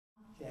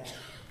Dad.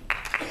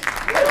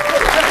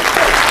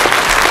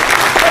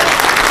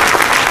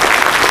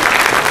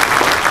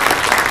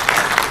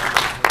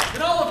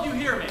 Can all of you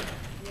hear me?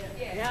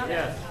 Yeah.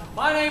 Yes.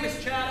 My name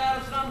is Chad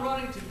Adams, and I'm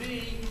running to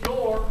be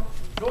your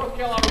North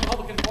Carolina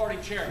Republican Party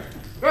chairman.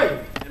 Great.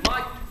 And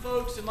my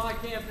folks in my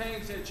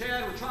campaign said,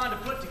 Chad, we're trying to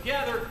put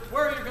together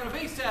where you're going to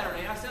be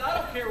Saturday. I said, I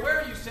don't care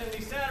where you send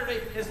me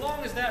Saturday, as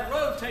long as that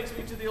road takes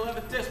me to the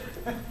 11th District.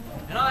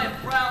 And I am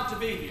proud to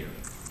be here.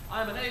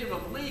 I'm a native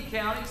of Lee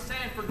County,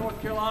 Sanford,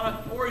 North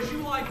Carolina, or as you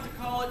like to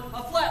call it,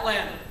 a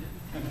flatlander.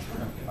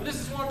 But this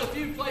is one of the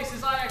few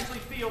places I actually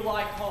feel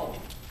like home.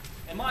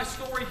 And my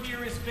story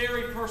here is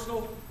very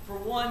personal for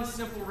one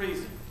simple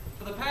reason.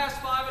 For the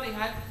past five and a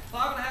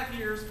half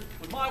years,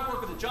 with my work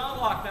with the John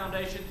Locke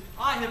Foundation,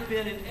 I have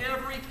been in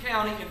every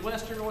county in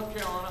western North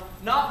Carolina,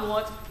 not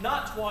once,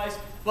 not twice,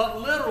 but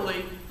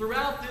literally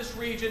throughout this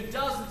region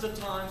dozens of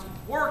times,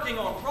 working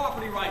on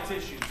property rights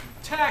issues,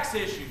 tax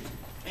issues,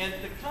 and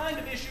the kind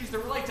of issues that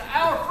relate to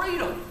our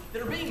freedom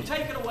that are being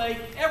taken away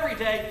every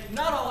day,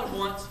 not all at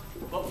once,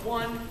 but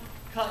one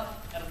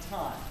cut at a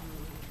time.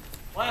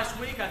 Last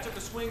week, I took a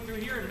swing through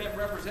here and met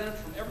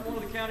representatives from every one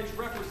of the counties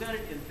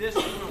represented in this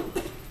room.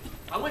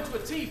 I went to a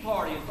tea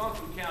party in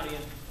Buncombe County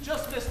and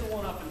just missed the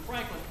one up in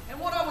Franklin. And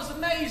what I was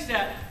amazed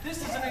at,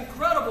 this is an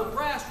incredible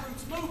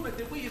grassroots movement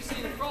that we have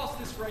seen across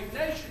this great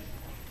nation.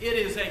 It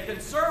is a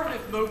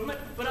conservative movement,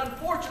 but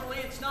unfortunately,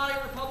 it's not a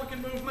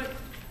Republican movement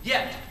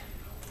yet.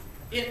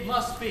 It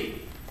must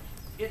be.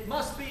 It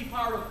must be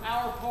part of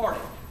our party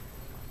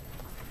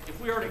if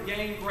we are to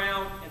gain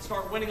ground and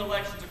start winning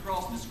elections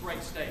across this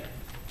great state.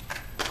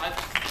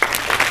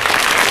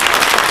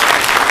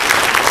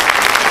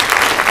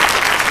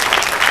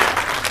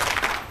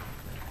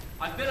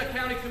 I've been a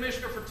county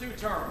commissioner for 2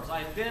 terms.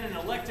 I've been in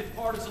elected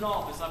partisan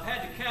office. I've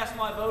had to cast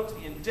my vote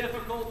in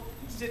difficult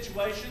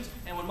situations,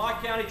 and when my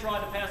county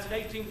tried to pass an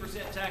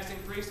 18% tax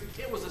increase,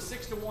 it was a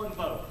 6-to-1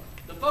 vote.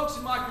 The folks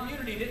in my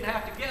community didn't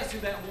have to guess who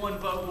that one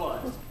vote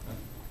was.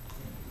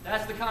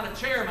 That's the kind of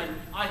chairman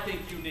I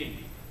think you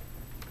need.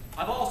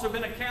 I've also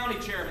been a county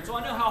chairman, so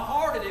I know how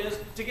hard it is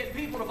to get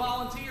people to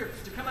volunteer,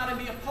 to come out and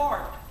be a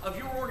part of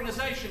your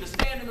organization, to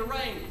stand in the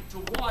rain,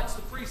 to watch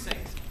the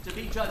precincts, to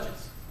be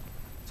judges.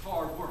 It's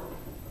hard work.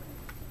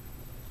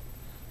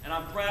 And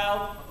I'm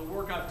proud of the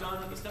work I've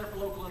done at the Center for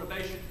Local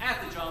Innovation at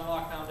the John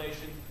Locke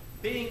Foundation,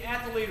 being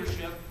at the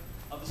leadership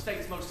of the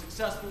state's most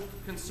successful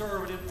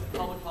conservative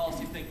public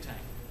policy think tank.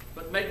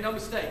 But make no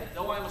mistake,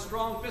 though I am a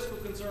strong fiscal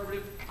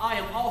conservative, I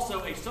am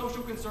also a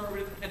social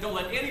conservative, and don't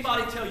let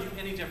anybody tell you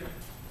any different.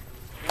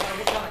 No matter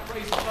what kind of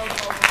crazy phone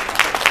calls you got.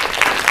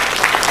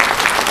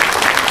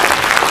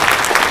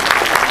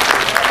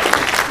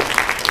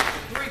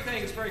 3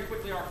 things very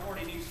quickly our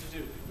party needs to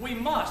do. We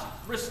must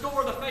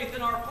restore the faith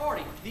in our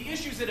party. The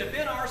issues that have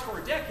been ours for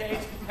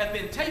decades have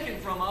been taken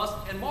from us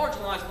and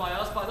marginalized by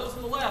us, by those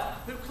on the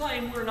left who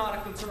claim we're not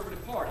a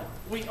conservative party.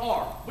 We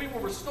are. We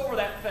will restore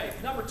that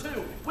faith. Number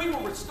 2, we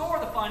will restore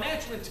the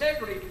financial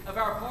integrity of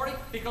our party,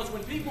 because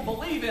when people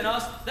believe in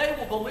us, they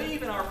will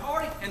believe in our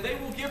party and they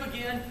will give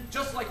again,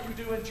 just like you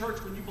do in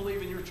church when you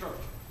believe in your church.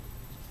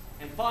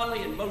 And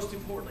finally, and most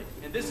importantly,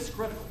 and this is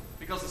critical,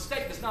 because the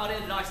state does not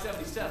end at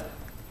I-77.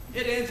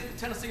 It ends at the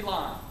Tennessee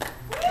line.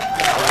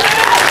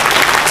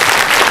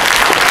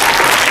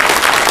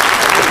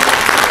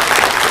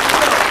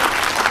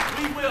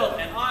 We will,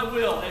 and I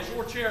will, as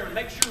your chairman,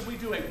 make sure we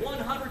do a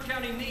 100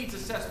 county needs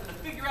assessment to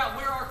figure out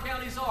where our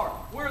counties are,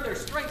 where their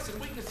strengths and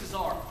weaknesses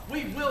are.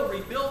 We will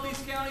rebuild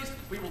these counties.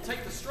 We will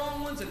take the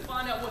strong ones and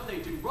find out what they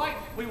do right.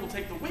 We will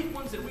take the weak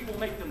ones and we will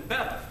make them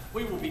better.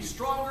 We will be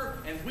stronger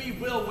and we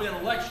will win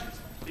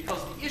elections,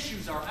 because the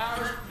issues are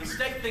ours. The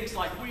state thinks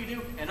like we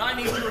do, and I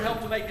need your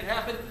help to make it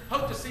happen.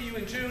 Hope to see you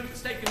in June at the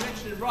state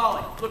convention in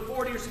Raleigh. Look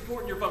forward to your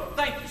support and your vote.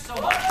 Thank you so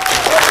much.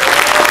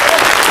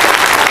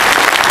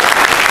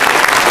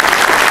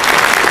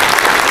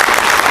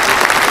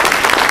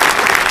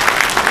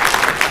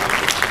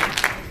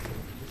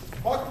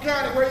 Buncombe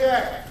County, where you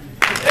at?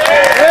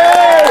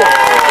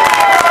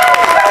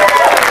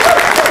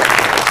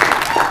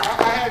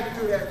 I had to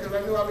do that because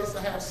I knew I used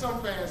to have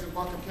some fans in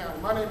Buncombe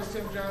County. My name is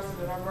Tim Johnson,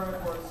 and I'm running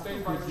for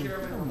state vice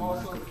chairman, and I'm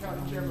also the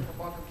county chairman for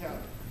Buncombe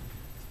County.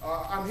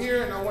 I'm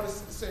here, and I want to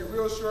say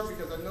real short,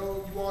 because I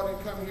know you all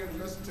didn't come here to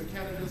listen to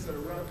candidates that are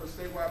running for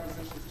statewide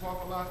positions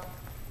talk a lot.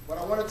 But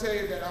I want to tell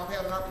you that I've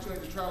had an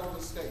opportunity to travel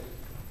the state.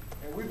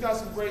 And we've done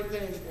some great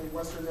things in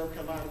western North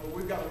Carolina, but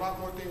we've got a lot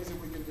more things that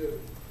we can do.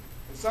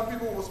 And some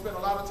people will spend a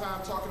lot of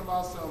time talking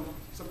about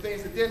some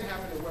things that didn't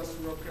happen in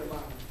western North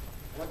Carolina.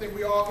 And I think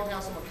we all can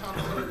have some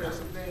accountability for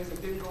some things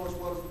that didn't go as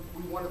well as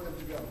we wanted them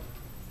to go.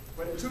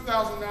 But in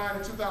 2009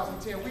 and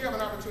 2010, we have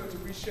an opportunity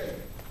to reshape.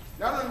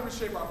 Not only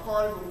reshape our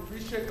party, but we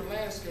reshape the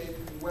landscape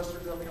in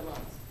western North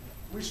Carolina.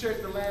 We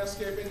shape the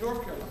landscape in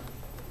North Carolina.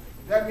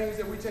 That means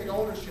that we take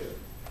ownership.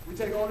 We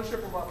take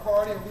ownership of our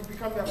party, and we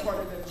become that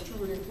party that is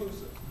truly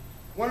inclusive.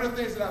 One of the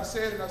things that I've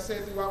said, and I've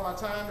said throughout my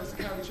time as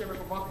the county chairman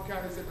for Buncombe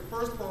County, is that the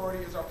first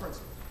priority is our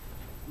principles.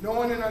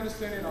 Knowing and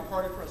understanding our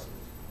party principles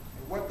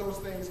and what those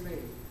things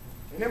mean.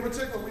 And in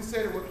particular, we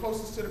say that we're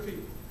closest to the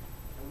people.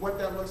 and what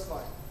that looks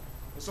like.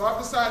 And so I've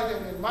decided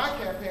that in my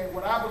campaign,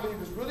 what I believe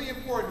is really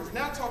important is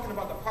not talking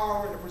about the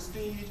power and the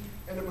prestige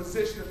and the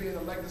position of being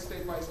elected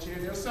state vice chair.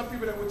 There are some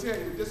people that will tell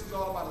you that this is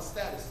all about a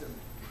status symbol.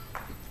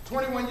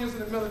 21 years in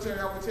the military,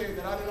 I will tell you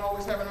that I didn't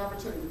always have an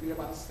opportunity to be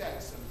about a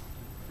status symbol.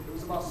 It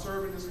was about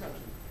serving this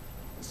country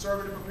and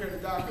serving and preparing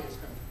to die for this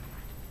country.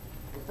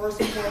 But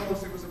first and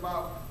foremost, it was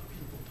about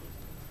people.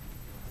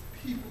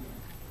 People.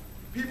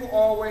 People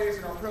always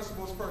and our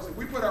principles first. If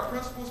we put our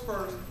principles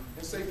first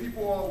and say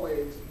people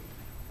always,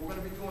 we're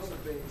going to be doing some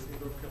things in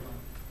North Carolina.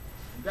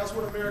 And that's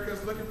what America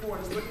is looking for.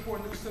 And it's looking for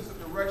a new sense of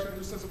direction, a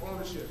new sense of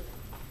ownership.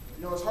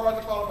 You know, it's hard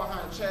to follow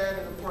behind Chad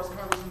and, of course,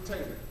 Congressman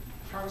Taylor.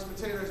 Congressman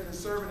Taylor has been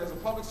serving as a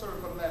public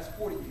servant for the last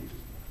 40 years.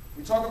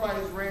 We talk about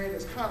his reign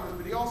as Congress,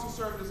 but he also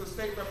served as a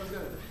state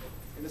representative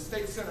in the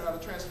state senate out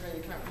of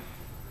Transylvania County.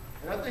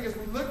 And I think as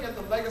we look at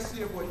the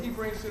legacy of what he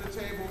brings to the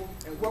table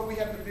and what we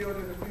have to build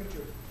in the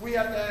future, we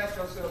have to ask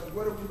ourselves,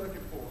 what are we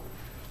looking for?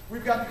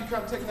 We've got to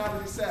become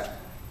technology savvy.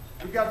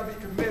 We've got to be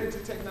committed to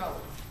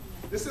technology.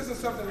 This isn't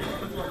something that we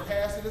can do in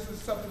passing. This is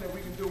something that we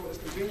can do when it's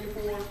convenient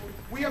for us.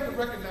 We have to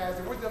recognize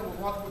that we're dealing with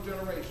multiple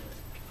generations.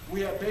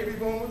 We have baby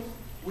boomers,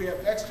 we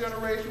have X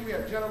generation, we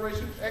have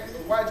Generation X,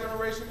 the Y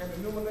generation, and the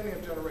new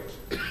millennium generation.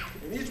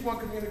 And each one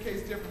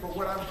communicates different, but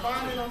what I'm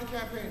finding on the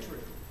campaign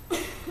trail,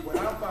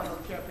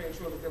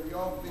 is that we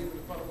all believe in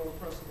the fundamental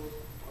principles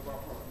of our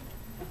party.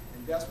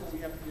 And that's what we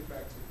have to get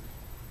back to.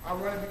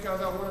 I'm running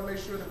because I want to make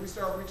sure that we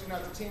start reaching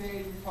out to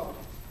teenage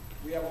Republicans.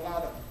 We have a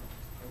lot of them.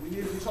 And we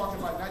need to be talking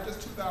about not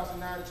just 2009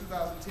 and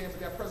 2010, but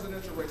that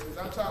presidential race, because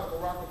I'm tired of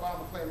Barack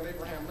Obama claiming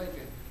Abraham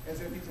Lincoln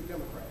as if he's a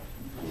Democrat.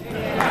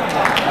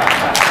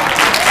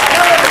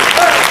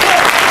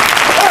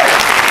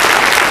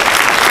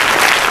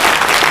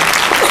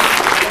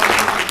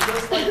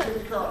 Just like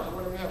Jimmy Carter,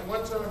 when they have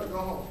one term to go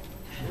home.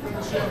 They're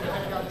going to show them to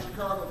hang out in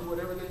Chicago and do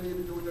whatever they need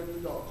to do with their new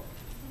dog.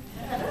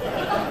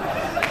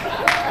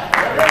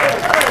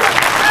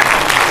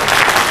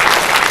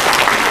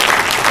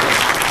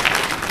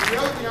 The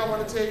other thing I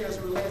want to take as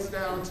it relates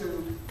down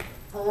to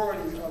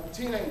priorities of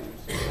teenagers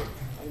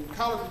and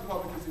college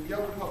Republicans and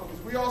young Republicans,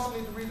 we also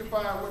need to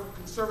redefine what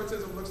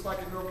conservatism looks like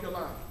in North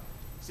Carolina.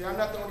 See, I'm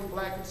not the only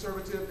black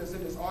conservative that's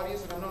in this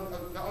audience, and I'm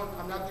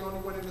not the only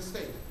one in the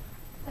state.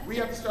 We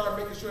have to start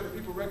making sure that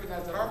people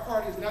recognize that our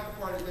party is not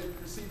the party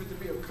that perceive it to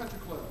be a country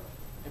club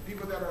and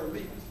people that are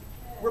elitists.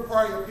 We're a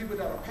party of people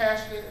that are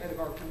passionate and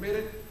are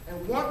committed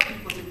and want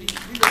people to be the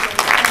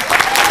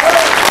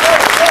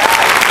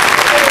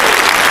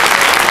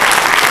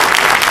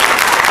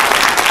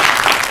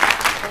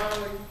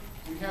Finally,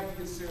 we have to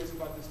get serious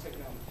about this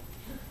technology.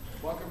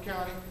 Buncombe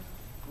County,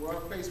 we're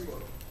on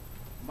Facebook,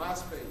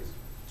 MySpace,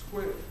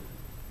 Twitter,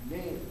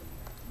 Meme,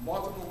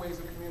 multiple ways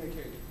of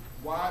communicating.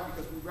 Why?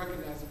 Because we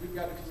recognize that we've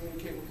got to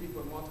communicate with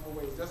people in multiple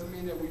ways. Doesn't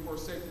mean that we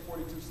forsake the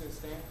 42-cent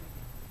stamp,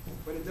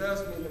 but it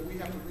does mean that we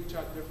have to reach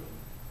out differently.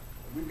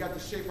 We've got to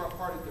shape our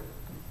party differently.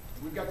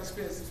 We've got to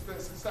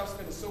stop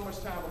spending so much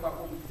time about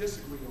what we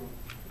disagree on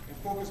and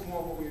focus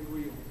more on what we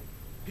agree on.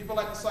 People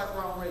like to cite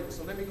Ronald Reagan,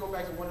 so let me go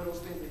back to one of those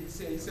things that he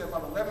said. He said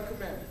about 11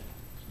 commandments.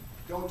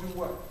 Don't do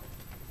what?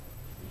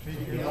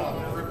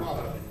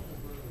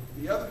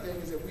 The other thing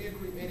is that we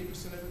agree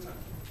 80% of the time.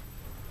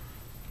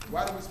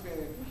 Why do we spend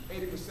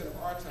 80% of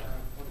our time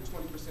on the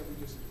 20% we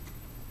disagree?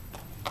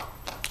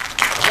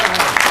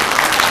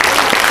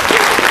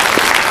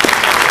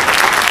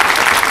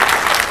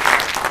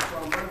 So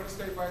I'm running for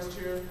state vice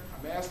chair.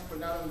 I'm asking for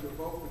not only your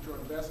vote, but your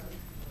investment.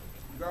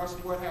 Regardless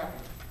of what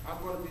happens, I'm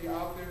going to be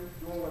out there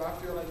doing what I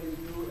feel I need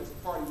to do as a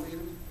party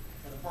leader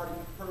and a party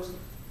person.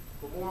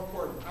 But more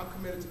important, I'm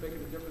committed to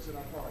making a difference in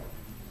our party.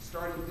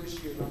 Starting this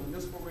year, the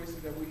municipal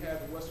races that we have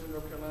in Western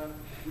North Carolina,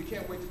 we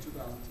can't wait to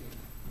 2010.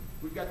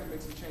 We've got to make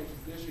some changes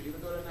this year.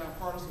 Even though they're not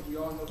partisan, we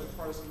all know they're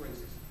partisan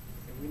races.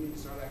 And we need to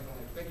start acting like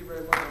it. Thank you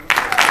very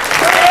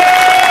much.